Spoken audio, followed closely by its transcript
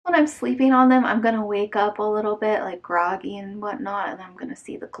When I'm sleeping on them, I'm gonna wake up a little bit like groggy and whatnot, and I'm gonna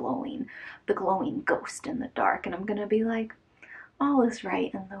see the glowing ghost in the dark, and I'm gonna be like, all is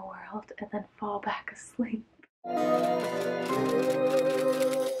right in the world, and then fall back asleep.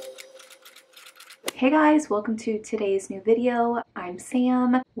 Hey guys, welcome to today's new video. I'm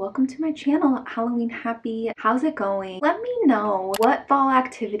Sam. Welcome to my channel, Halloween Happy. How's it going? Let me know what fall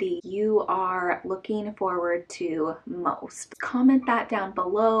activity you are looking forward to most. Comment that down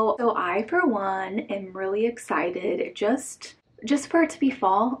below. So I, for one, am really excited just for it to be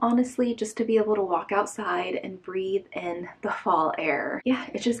fall, honestly, just to be able to walk outside and breathe in the fall air. Yeah,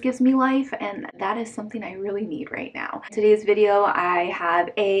 it just gives me life, and that is something I really need right now. In today's video, I have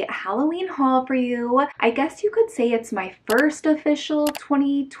a Halloween haul for you. I guess you could say it's my first official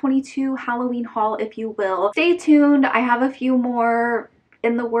 2022 Halloween haul, if you will. Stay tuned, I have a few more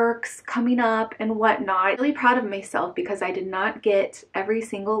in the works coming up and whatnot. I'm really proud of myself because I did not get every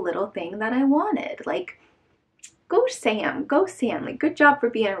single little thing that I wanted. Like, go Sam, go Sam. Like, good job for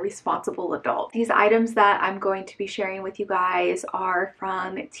being a responsible adult. These items that I'm going to be sharing with you guys are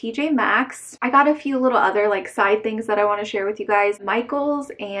from TJ Maxx. I got a few little other like side things that I want to share with you guys.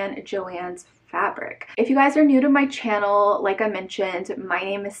 Michael's and Joann's fabric. If you guys are new to my channel, like I mentioned, my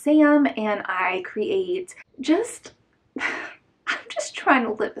name is Sam and I create I'm just trying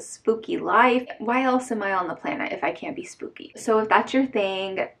to live a spooky life. Why else am I on the planet if I can't be spooky? So if that's your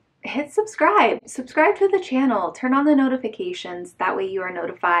thing, hit subscribe to the channel, turn on the notifications, that way you are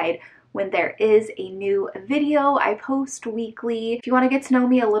notified when there is a new video. I post weekly. If you want to get to know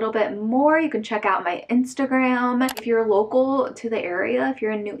me a little bit more, you can check out my Instagram. If you're local to the area, if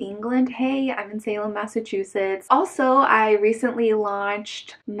you're in New England, hey, I'm in Salem, Massachusetts. Also, I recently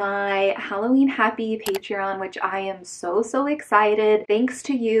launched my Halloweenhappy Patreon, which I am so excited. Thanks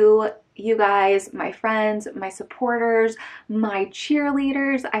to you guys, my friends, my supporters, my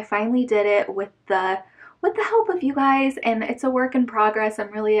cheerleaders. I finally did it with the help of you guys, and it's a work in progress.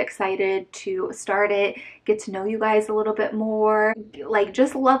 I'm really excited to start it, get to know you guys a little bit more, like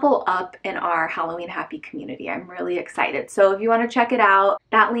just level up in our Halloweenhappy community. I'm really excited. So if you want to check it out,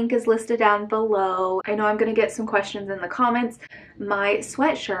 that link is listed down below. I know I'm going to get some questions in the comments. My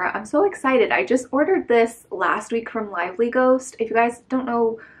sweatshirt, I'm so excited. I just ordered this last week from Lively Ghost. If you guys don't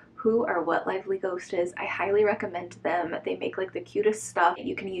know who or what Lively Ghost is, I highly recommend them. They make like the cutest stuff.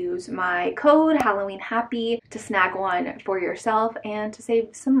 You can use my code Halloweenhappy to snag one for yourself and to save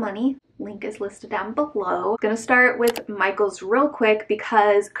some money. Link is listed down below. I'm gonna start with Michael's real quick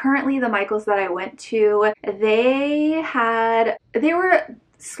because currently the Michael's that I went to, they were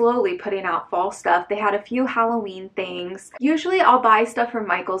slowly putting out fall stuff. They had a few Halloween things. Usually I'll buy stuff from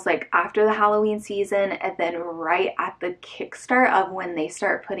Michael's like after the Halloween season and then right at the kickstart of when they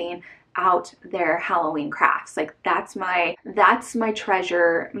start putting out their Halloween crafts. Like that's my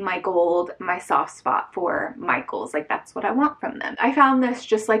treasure, my gold, my soft spot for Michael's. Like that's what I want from them. I found this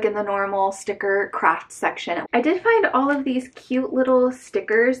just like in the normal sticker craft section. I did find all of these cute little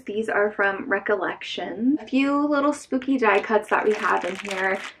stickers. These are from Recollection. A few little spooky die cuts that we have in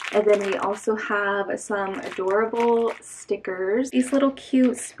here. And then we also have some adorable stickers. These little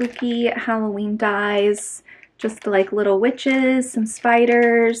cute spooky Halloween dies. Just like little witches, some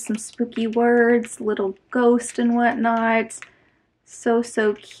spiders, some spooky words, little ghost and whatnot. So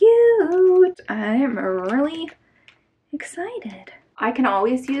cute. I'm really excited. I can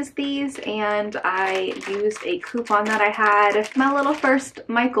always use these, and I used a coupon that I had. My little first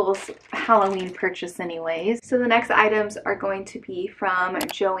Michael's Halloween purchase anyways. So the next items are going to be from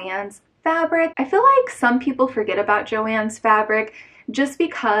Joann's fabric. I feel like some people forget about Joann's fabric just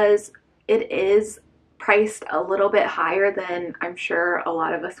because it is priced a little bit higher than I'm sure a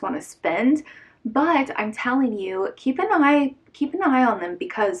lot of us want to spend, but I'm telling you, keep an eye on them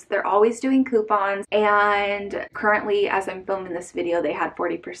because they're always doing coupons, and currently as I'm filming this video they had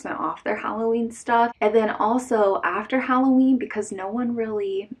 40% off their Halloween stuff. And then also after Halloween, because no one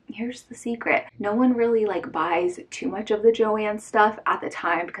really, here's the secret, no one really like buys too much of the Joann stuff at the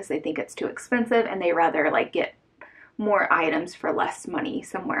time because they think it's too expensive and they rather like get more items for less money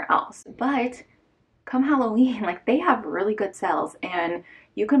somewhere else. But come Halloween, like they have really good sales and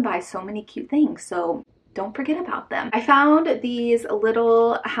you can buy so many cute things, so don't forget about them. I found these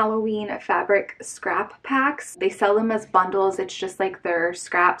little Halloween fabric scrap packs. They sell them as bundles. It's just like their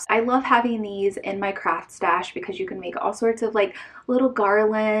scraps. I love having these in my craft stash because you can make all sorts of like little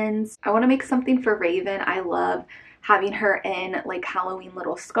garlands. I want to make something for Raven. I love having her in like Halloween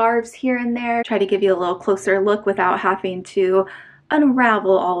little scarves here and there. Try to give you a little closer look without having to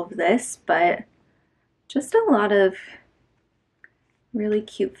unravel all of this, but just a lot of really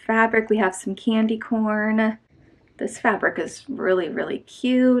cute fabric. We have some candy corn. This fabric is really, really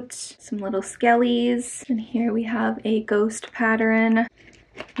cute. Some little skellies. And here we have a ghost pattern.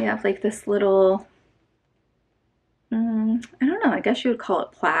 We have like this little, I don't know, I guess you would call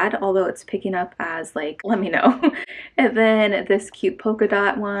it plaid, although it's picking up as like, let me know. And then this cute polka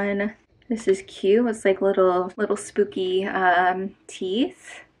dot one. This is cute. It's like little spooky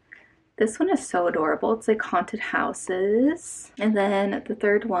teeth. This one is so adorable. It's like haunted houses. And then the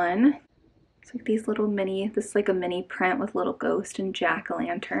third one, it's like these little mini, this is like a mini print with little ghost and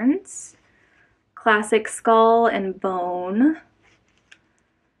jack-o'-lanterns. Classic skull and bone.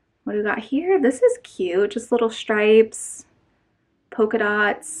 What do we got here? This is cute. Just little stripes, polka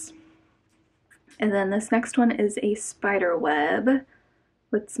dots. And then this next one is a spider web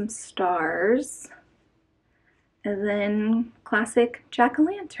with some stars. And then classic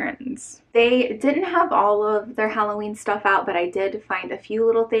jack-o'-lanterns. They didn't have all of their Halloween stuff out, but I did find a few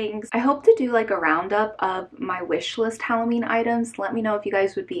little things. I hope to do like a roundup of my wish list Halloween items. Let me know if you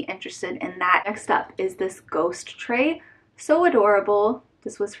guys would be interested in that. Next up is this ghost tray. So adorable.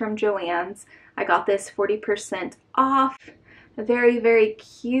 This was from Joann's. I got this 40% off. Very, very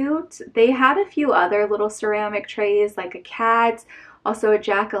cute. They had a few other little ceramic trays, like a cat, also a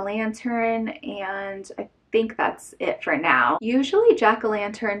jack-o'-lantern, and I think that's it for now. Usually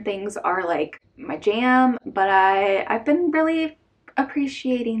jack-o'-lantern things are like my jam, but I've been really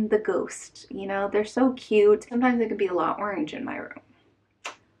appreciating the ghost. You know, they're so cute. Sometimes it can be a lot orange in my room.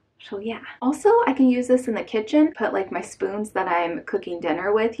 So yeah. Also, I can use this in the kitchen, put like my spoons that I'm cooking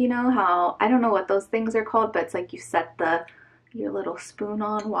dinner with, you know how, I don't know what those things are called, but it's like you set your little spoon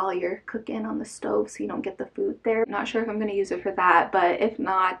on while you're cooking on the stove so you don't get the food there. I'm not sure if I'm going to use it for that, but if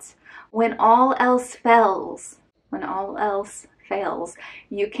not, when all else fails,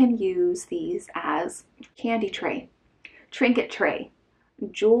 you can use these as candy tray, trinket tray,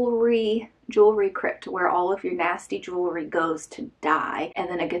 jewelry crypt, where all of your nasty jewelry goes to die and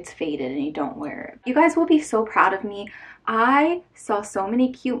then it gets faded and you don't wear it. You guys will be so proud of me. I saw so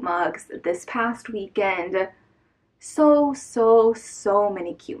many cute mugs this past weekend. So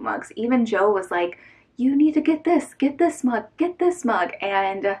many cute mugs. Even Joe was like, you need to get this mug,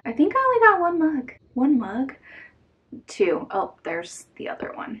 and I think I only got one mug. Two. Oh, there's the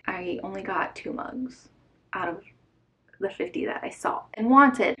other one. I only got 2 mugs out of the 50 that I saw and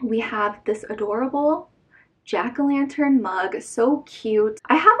wanted. We have this adorable jack-o'-lantern mug, so cute.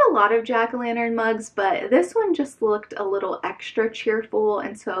 I have a lot of jack-o'-lantern mugs, but this one just looked a little extra cheerful,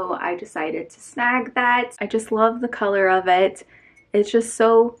 and so I decided to snag that. I just love the color of it. It's just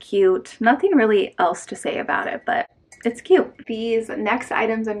so cute. Nothing really else to say about it, but it's cute. These next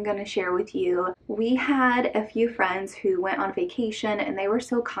items I'm going to share with you. We had a few friends who went on vacation and they were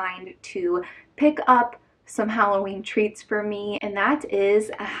so kind to pick up some Halloween treats for me, and that is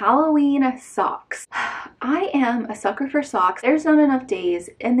Halloween socks. I am a sucker for socks. There's not enough days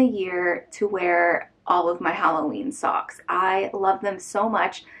in the year to wear all of my Halloween socks. I love them so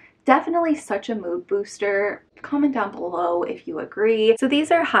much. Definitely such a mood booster. Comment down below if you agree. So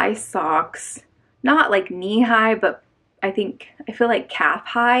these are high socks, not like knee high, but I feel like calf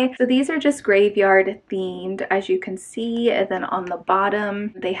high. So these are just graveyard themed, as you can see. And then on the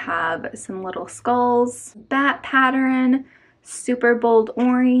bottom, they have some little skulls, bat pattern, super bold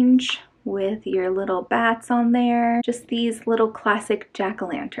orange with your little bats on there. Just these little classic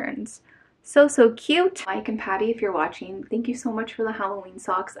jack-o'-lanterns. So cute. Mike and Patty, if you're watching, thank you so much for the Halloween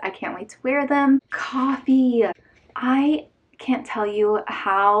socks. I can't wait to wear them. Coffee. I can't tell you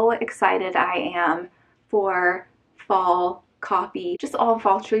how excited I am for fall coffee, just all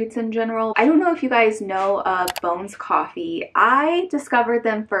fall treats in general. I don't know if you guys know of Bones Coffee. I discovered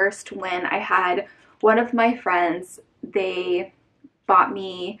them first when I had one of my friends. They bought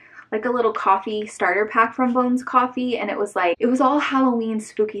me like a little coffee starter pack from Bones Coffee, and it was all Halloween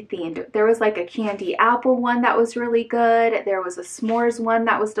spooky themed. There was like a candy apple one that was really good. There was a s'mores one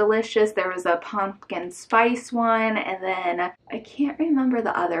that was delicious. There was a pumpkin spice one, and then I can't remember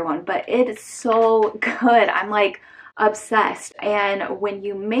the other one, but it is so good. I'm like obsessed. And when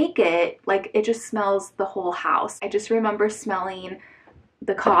you make it, like, it just smells the whole house. I just remember smelling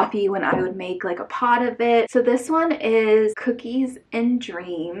the coffee when I would make like a pot of it. So this one is Cookies and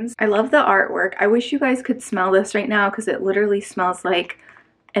Dreams. I love the artwork. I wish you guys could smell this right now because it literally smells like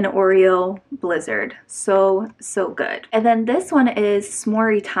an Oreo blizzard. So good. And then this one is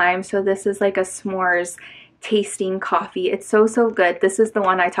S'morey Time. So this is like a s'mores tasting coffee. It's so good. This is the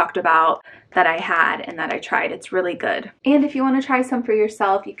one I talked about that I had and that I tried. It's really good. And if you want to try some for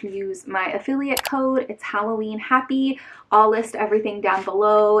yourself, you can use my affiliate code. It's Halloweenhappy. I'll list everything down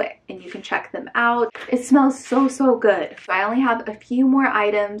below and you can check them out. It smells so, so good. So I only have a few more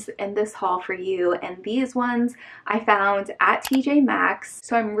items in this haul for you, and these ones I found at TJ Maxx.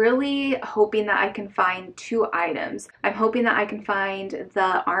 So I'm really hoping that I can find 2 items. I'm hoping that I can find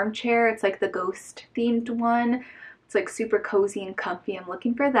the armchair. It's like the ghost themed one. It's like super cozy and comfy. I'm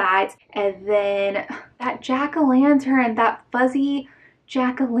looking for that. And then that jack-o'-lantern, that fuzzy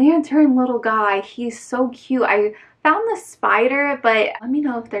jack-o'-lantern little guy. He's so cute. I found the spider, but let me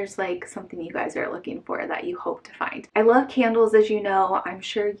know if there's like something you guys are looking for that you hope to find. I love candles, as you know. I'm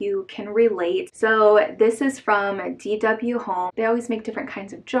sure you can relate. So this is from DW Home. They always make different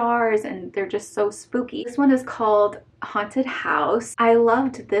kinds of jars and they're just so spooky. This one is called Haunted House. I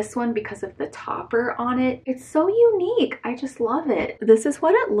loved this one because of the topper on it. It's so unique. I just love it. This is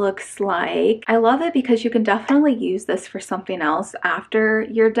what it looks like. I love it because you can definitely use this for something else after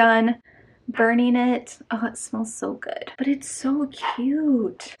you're done burning it. Oh, it smells so good. But it's so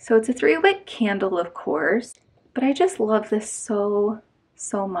cute. So it's a 3-wick candle, of course, but I just love this so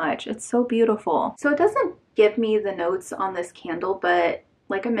much. It's so beautiful. So it doesn't give me the notes on this candle, but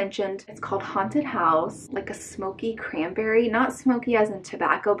like I mentioned, it's called Haunted House, like a smoky cranberry. Not smoky as in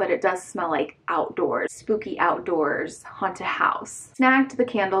tobacco, but it does smell like outdoors, spooky outdoors, haunted house. Snagged the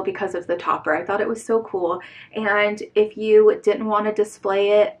candle because of the topper. I thought it was so cool. And if you didn't want to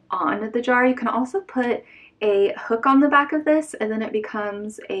display it on the jar, you can also put a hook on the back of this and then it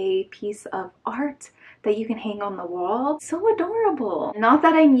becomes a piece of art that you can hang on the wall. So adorable. Not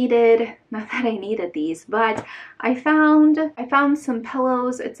that I needed these, but I found some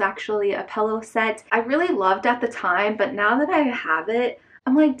pillows. It's actually a pillow set I really loved at the time, but now that I have it,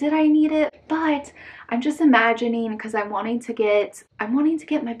 I'm like, did I need it? But I'm just imagining, because I'm wanting to get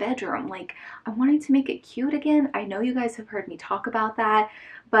my bedroom, like I'm wanting to make it cute again. I know you guys have heard me talk about that,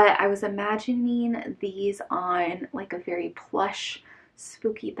 but I was imagining these on like a very plush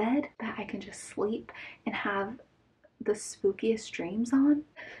spooky bed that I can just sleep and have the spookiest dreams on.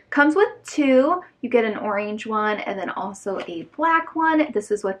 Comes with 2. You get an orange one and then also a black one.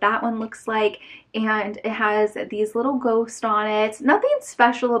 This is what that one looks like, and it has these little ghosts on it. Nothing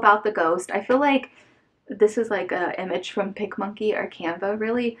special about the ghost. I feel like this is like an image from PicMonkey or Canva,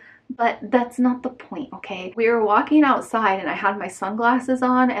 really, but that's not the point, okay? We were walking outside and I had my sunglasses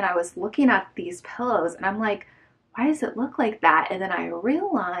on and I was looking at these pillows and I'm like, why does it look like that? And then I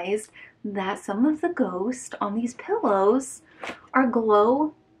realized that some of the ghosts on these pillows are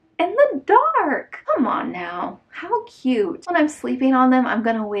glow in the dark. Come on now, how cute. When I'm sleeping on them, I'm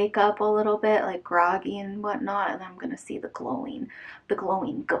gonna wake up a little bit like groggy and whatnot, and I'm gonna see the glowing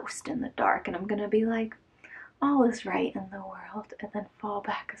ghost in the dark, and I'm gonna be like, all is right in the world, and then fall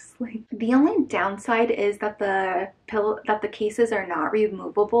back asleep. The only downside is that the cases are not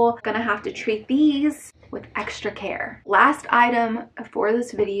removable. I'm gonna have to treat these with extra care. Last item for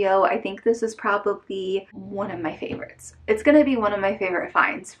this video, I think this is probably one of my favorites. It's gonna be one of my favorite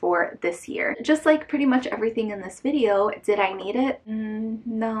finds for this year. Just like pretty much everything in this video, did I need it?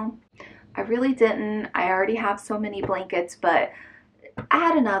 No, I really didn't. I already have so many blankets, but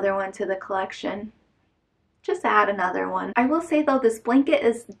add another one to the collection. Just add another one. I will say though, this blanket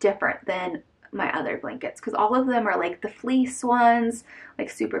is different than my other blankets because all of them are like the fleece ones, like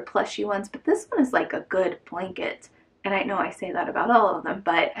super plushy ones, but this one is like a good blanket. And I know I say that about all of them,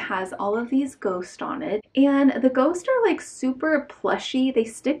 but it has all of these ghosts on it. And the ghosts are like super plushy. They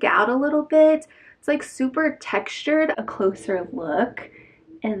stick out a little bit. It's like super textured. A closer look.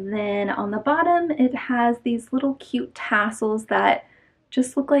 And then on the bottom, it has these little cute tassels that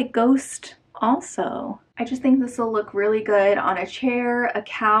just look like ghosts also. I just think this will look really good on a chair, a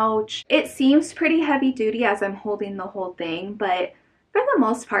couch. It seems pretty heavy duty as I'm holding the whole thing, but for the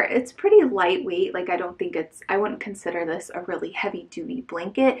most part, it's pretty lightweight. Like I wouldn't consider this a really heavy duty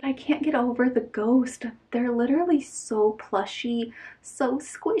blanket. I can't get over the ghost. They're literally so plushy, so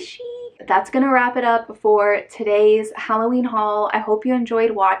squishy. That's gonna wrap it up for today's Halloween haul. I hope you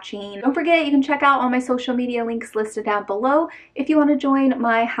enjoyed watching. Don't forget, you can check out all my social media links listed down below if you want to join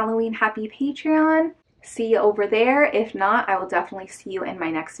my Halloweenhappy Patreon. See you over there. If not, I will definitely see you in my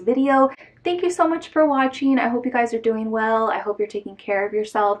next video. Thank you so much for watching. I hope you guys are doing well. I hope you're taking care of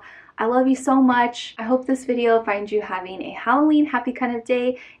yourself. I love you so much. I hope this video finds you having a Halloween happy kind of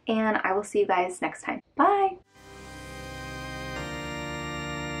day, and I will see you guys next time. Bye!